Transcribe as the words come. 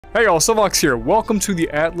Hey y'all, SoulFox here. Welcome to the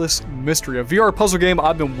Atlas Mystery, a VR puzzle game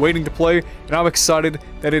I've been waiting to play, and I'm excited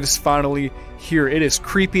that it is finally here. It is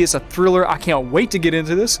creepy, it's a thriller, I can't wait to get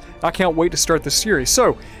into this, I can't wait to start this series.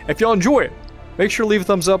 So, if y'all enjoy it, make sure to leave a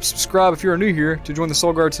thumbs up, subscribe if you're new here to join the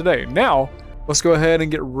Soul Guard today. Now, let's go ahead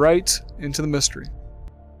and get right into the mystery.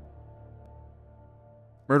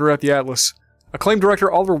 Murder at the Atlas. Acclaimed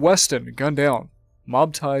director Oliver Weston, gunned down.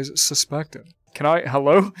 Mob ties suspected.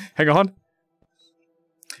 Hello? Hang on.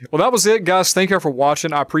 Well, that was it, guys. Thank you for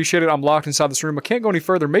watching. I appreciate it. I'm locked inside this room. I can't go any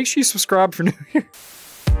further. Make sure you subscribe for new here.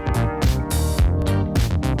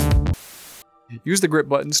 Use the grip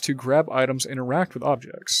buttons to grab items and interact with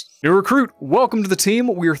objects. New recruit, welcome to the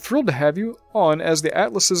team. We are thrilled to have you on as the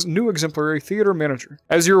Atlas's new exemplary theater manager.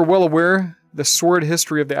 As you are well aware, the sordid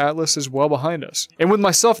history of the Atlas is well behind us. And with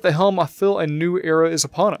myself at the helm, I feel a new era is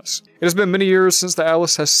upon us. It has been many years since the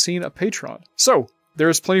Atlas has seen a patron. So, there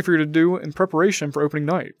is plenty for you to do in preparation for opening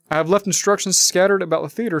night. I have left instructions scattered about the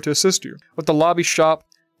theater to assist you, but the lobby shop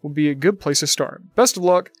will be a good place to start. Best of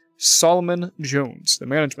luck, Solomon Jones, the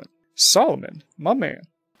management. Solomon, my man.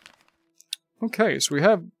 Okay, so we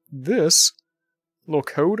have this little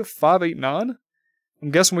code, 589.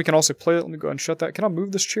 I'm guessing we can also play it. Let me go ahead and shut that. Can I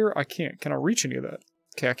move this chair? I can't. Can I reach any of that?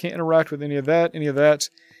 Okay, I can't interact with any of that,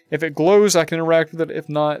 If it glows, I can interact with it. If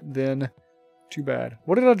not, then too bad.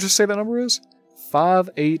 What did I just say that number is?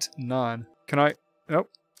 589. Can I? Nope.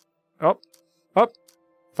 Up.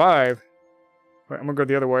 5. Wait, I'm gonna go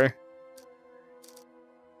the other way.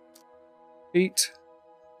 8.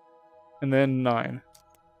 And then 9.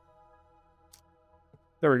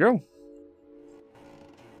 There we go.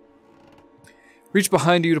 Reach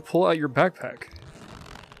behind you to pull out your backpack.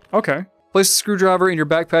 Okay. Place the screwdriver in your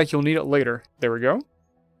backpack, you'll need it later. There we go.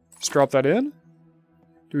 Just drop that in.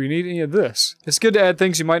 Do we need any of this? It's good to add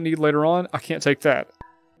things you might need later on. I can't take that.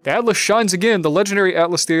 The Atlas shines again. The legendary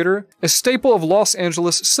Atlas Theater, a staple of Los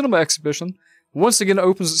Angeles cinema exhibition, once again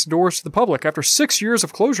opens its doors to the public after 6 years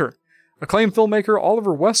of closure. Acclaimed filmmaker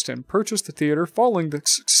Oliver Weston purchased the theater following the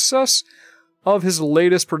success of his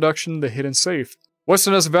latest production, The Hidden Safe.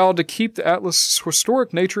 Weston has vowed to keep the Atlas'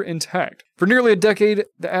 historic nature intact. For nearly a decade,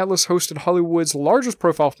 the Atlas hosted Hollywood's largest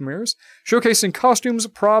profile premieres, showcasing costumes,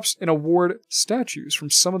 props, and award statues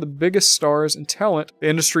from some of the biggest stars and talent the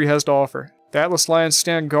industry has to offer. The Atlas Lions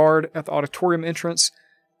stand guard at the auditorium entrance.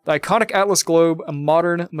 The iconic Atlas Globe, a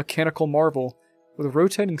modern mechanical marvel with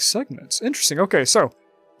rotating segments. Interesting. Okay, so,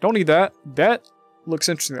 don't need that. That looks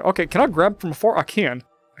interesting. Okay, can I grab from afar? I can.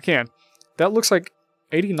 That looks like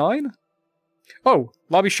 89? Oh,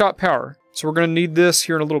 lobby shot power. So we're going to need this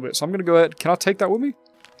here in a little bit. So I'm going to go ahead. Can I take that with me?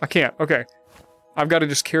 I can't. Okay. I've got to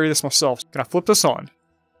just carry this myself. Can I flip this on?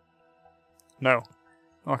 No.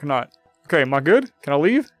 I cannot. Okay, am I good? Can I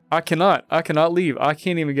leave? I cannot. I cannot leave. I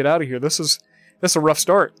can't even get out of here. This is a rough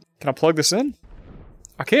start. Can I plug this in?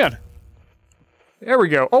 I can. There we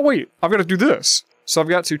go. Oh, wait. I've got to do this. So I've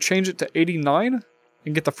got to change it to 89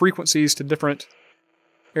 and get the frequencies to different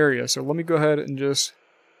areas. So let me go ahead and just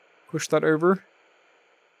push that over.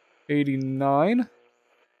 89. And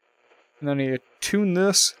then I need to tune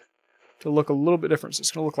this to look a little bit different. So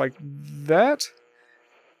it's going to look like that.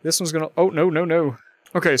 This one's going to... Oh, no.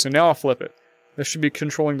 Okay, so now I'll flip it. This should be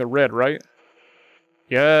controlling the red, right?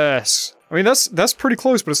 Yes. I mean, that's pretty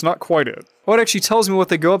close, but it's not quite it. Oh, it actually tells me what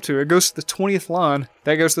they go up to. It goes to the 20th line.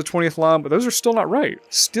 That goes to the 20th line, but those are still not right.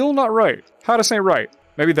 Still not right. How to say right?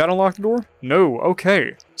 Maybe that unlocked the door? No,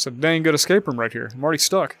 okay. It's a dang good escape room right here. I'm already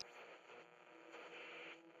stuck.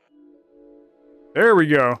 There we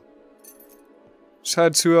go. Just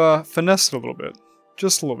had to finesse it a little bit.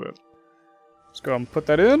 Just a little bit. Let's go ahead and put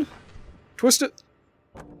that in. Twist it.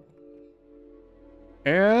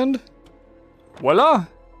 And voila!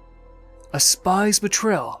 A spy's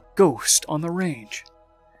betrayal. Ghost on the range.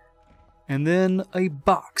 And then a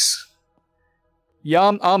box.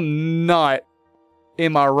 Yeah, I'm not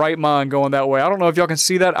in my right mind going that way. I don't know if y'all can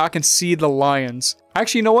see that. I can see the lions.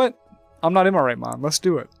 Actually, you know what? I'm not in my right mind. Let's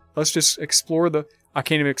do it. Let's just explore the... I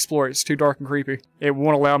can't even explore it. It's too dark and creepy. It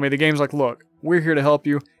won't allow me. The game's like, look, we're here to help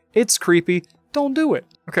you. It's creepy. Don't do it.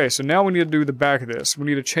 Okay, so now we need to do the back of this. We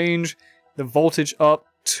need to change the voltage up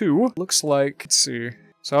to... Looks like... Let's see.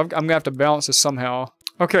 So I'm going to have to balance this somehow.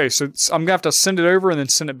 Okay, so I'm going to have to send it over and then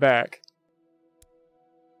send it back.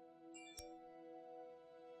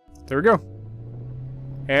 There we go.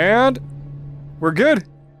 And we're good.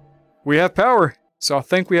 We have power. So I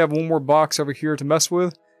think we have one more box over here to mess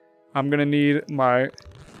with. I'm going to need my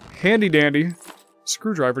handy dandy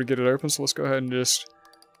screwdriver to get it open. So let's go ahead and just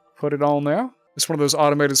put it on now. It's one of those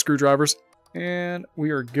automated screwdrivers. And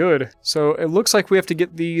we are good. So it looks like we have to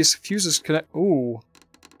get these fuses connected. Ooh.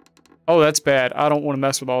 Oh, that's bad. I don't want to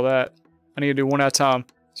mess with all that. I need to do one at a time.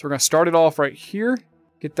 So we're going to start it off right here.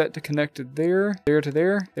 Get that to connected there. There to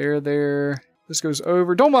there. There. This goes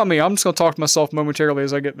over. Don't mind me. I'm just going to talk to myself momentarily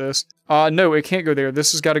as I get this. No, it can't go there.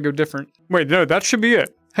 This has got to go different. Wait, no, that should be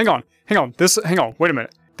it. Hang on. Hang on. Wait a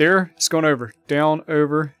minute. There. It's going over. Down,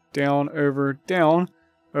 over, down, over, down.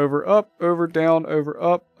 Over, up, over, down, over,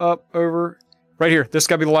 up, over. Right here. This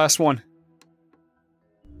got to be the last one.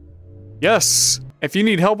 Yes. If you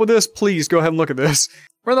need help with this, please go ahead and look at this.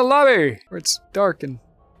 We're in the lobby where it's dark and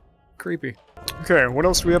creepy. Okay, what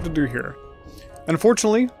else do we have to do here?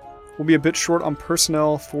 Unfortunately, we'll be a bit short on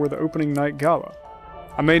personnel for the opening night gala.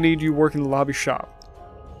 I may need you working the lobby shop.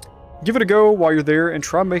 Give it a go while you're there and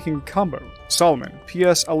try making a combo. Solomon.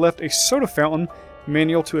 P.S. I left a soda fountain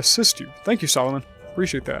manual to assist you. Thank you, Solomon.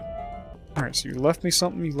 Appreciate that. Alright, so you left me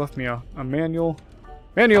something. You left me a manual.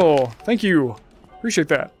 Manual! Thank you! Appreciate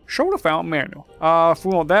that. Soda fountain manual. If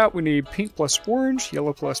we want that, we need pink plus orange,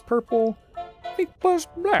 yellow plus purple, pink plus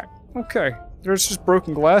black. Okay. There's just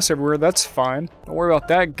broken glass everywhere. That's fine. Don't worry about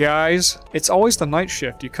that, guys. It's always the night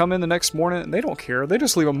shift. You come in the next morning and they don't care. They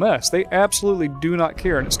just leave a mess. They absolutely do not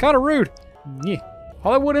care. And it's kind of rude. Yeah.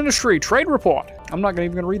 Hollywood industry trade report. I'm not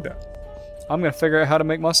even going to read that. I'm going to figure out how to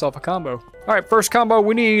make myself a combo. All right, first combo,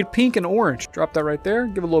 we need pink and orange. Drop that right there.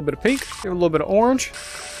 Give it a little bit of pink. Give it a little bit of orange.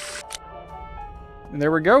 And there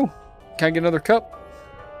we go. Can I get another cup?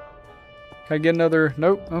 Can I get another?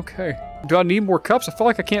 Nope. Okay. Do I need more cups? I feel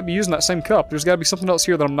like I can't be using that same cup. There's got to be something else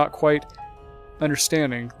here that I'm not quite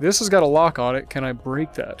understanding. This has got a lock on it. Can I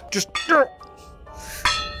break that? Just...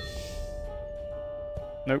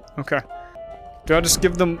 Nope. Okay. Do I just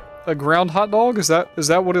give them a ground hot dog? Is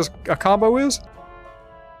that what a combo is?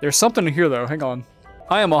 There's something in here, though. Hang on.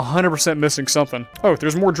 I am 100% missing something. Oh,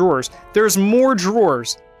 there's more drawers. There's more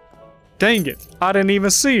drawers. Dang it. I didn't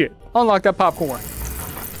even see it. Unlock that popcorn.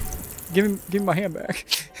 Give me my hand back.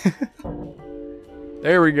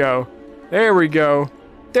 There we go. There we go.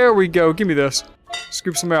 There we go. Give me this.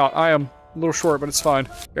 Scoop some out. I am a little short, but it's fine.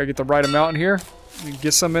 Gotta get the right amount in here.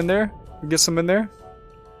 Get some in there. Get some in there.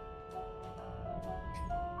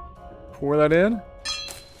 Pour that in.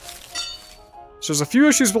 So there's a few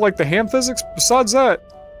issues with like the hand physics. Besides that,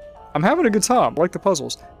 I'm having a good time. I like the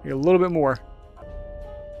puzzles. Need a little bit more.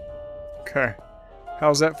 Okay.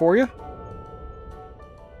 How's that for you?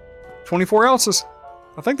 24 ounces.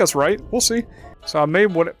 I think that's right. We'll see. So I made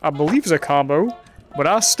what I believe is a combo, but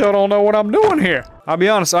I still don't know what I'm doing here. I'll be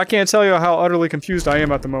honest, I can't tell you how utterly confused I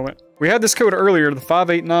am at the moment. We had this code earlier, the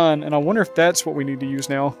 589, and I wonder if that's what we need to use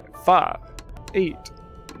now.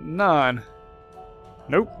 589.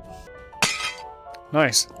 Nope.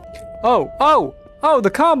 Nice. Oh, the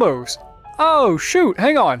combos. Oh, shoot,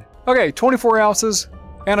 hang on. Okay, 24 ounces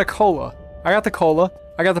and a cola. I got the cola.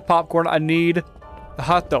 I got the popcorn. I need the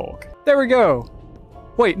hot dog. There we go.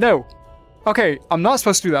 Wait, no. Okay, I'm not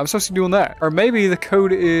supposed to do that. I'm supposed to be doing that. Or maybe the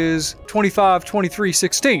code is 25, 23,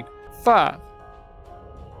 16. 5.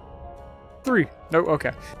 3. No,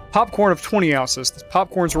 okay. Popcorn of 20 ounces. This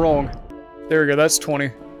popcorn's wrong. There we go, that's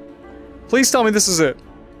 20. Please tell me this is it.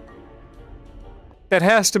 That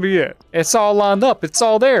has to be it. It's all lined up. It's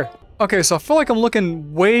all there. Okay, so I feel like I'm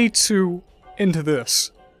looking way too into this.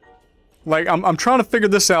 Like, I'm trying to figure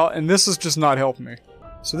this out, and this is just not helping me.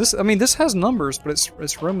 So this, I mean, this has numbers, but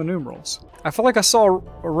it's Roman numerals. I feel like I saw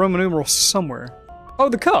a Roman numeral somewhere. Oh,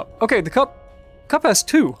 the cup. Okay, the cup has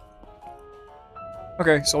 2.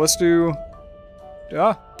 Okay, so let's do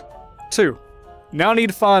 2. Now I need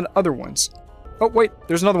to find other ones. Oh, wait,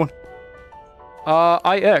 there's another one.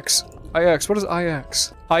 IX. IX, what is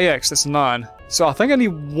IX? IX, that's 9. So I think I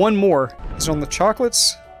need one more. Is it on the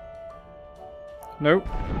chocolates? Nope.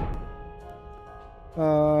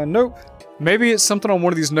 Nope. Maybe it's something on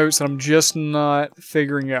one of these notes that I'm just not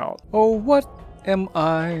figuring out. Oh, what am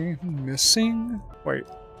I missing? Wait.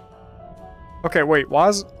 Okay, wait, why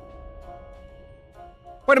is...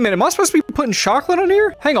 Wait a minute, am I supposed to be putting chocolate on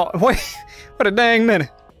here? Hang on, wait. What a dang minute.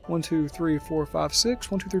 1, 2, 3, 4, 5, 6.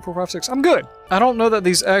 1, 2, 3, 4, 5, 6. I'm good. I don't know that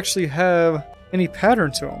these actually have any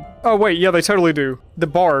pattern to them. Oh, wait, yeah, they totally do. The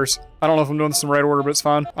bars. I don't know if I'm doing this in the right order, but it's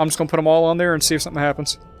fine. I'm just gonna put them all on there and see if something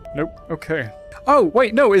happens. Nope, okay. Oh,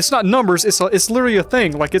 wait, no, it's not numbers. It's literally a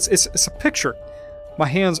thing. Like, it's a picture. My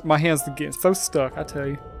hands get so stuck, I tell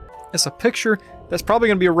you. It's a picture that's probably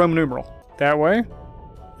gonna be a Roman numeral. That way.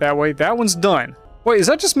 That way. That one's done. Wait, is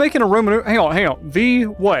that just making a Roman numeral? Hang on. V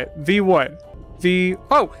what? V what? V...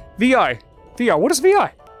 Oh! VI. VI. What is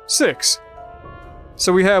VI? 6.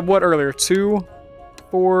 So we had what earlier? 2,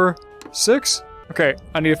 4, 6? Okay,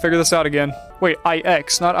 I need to figure this out again. Wait,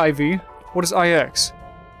 IX, not IV. What is IX?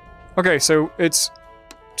 Okay, so it's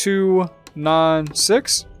 2, 9,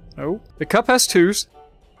 6. No. The cup has 2s.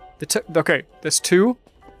 Okay, that's 2.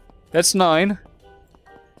 That's 9.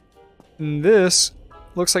 And this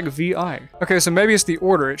looks like VI. Okay, so maybe it's the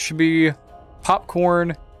order. It should be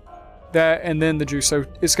popcorn, that, and then the juice. So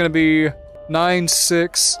it's gonna be 9,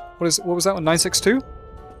 6. What was that one? 9, 6, 2?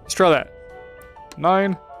 Let's try that.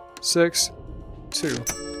 9, 6, 2.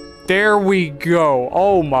 There we go.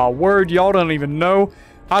 Oh my word, y'all don't even know.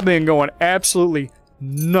 I've been going absolutely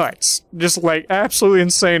nuts. Just like absolutely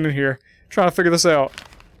insane in here. Trying to figure this out.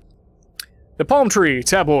 The Palm Tree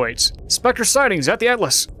tabloids. Spectre sightings at the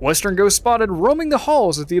Atlas. Western ghost spotted roaming the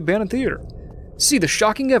halls at the abandoned theater. See the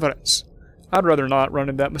shocking evidence. I'd rather not run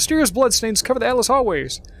into that. Mysterious bloodstains cover the Atlas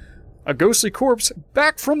hallways. A ghostly corpse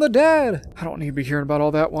back from the dead. I don't need to be hearing about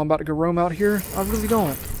all that while I'm about to go roam out here. I really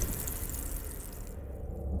don't.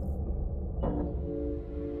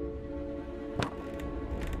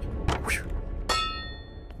 Whew.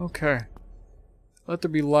 Okay. Let there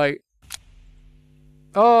be light.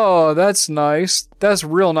 Oh, that's nice. That's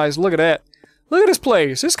real nice. Look at that. Look at this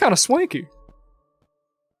place. It's kind of swanky.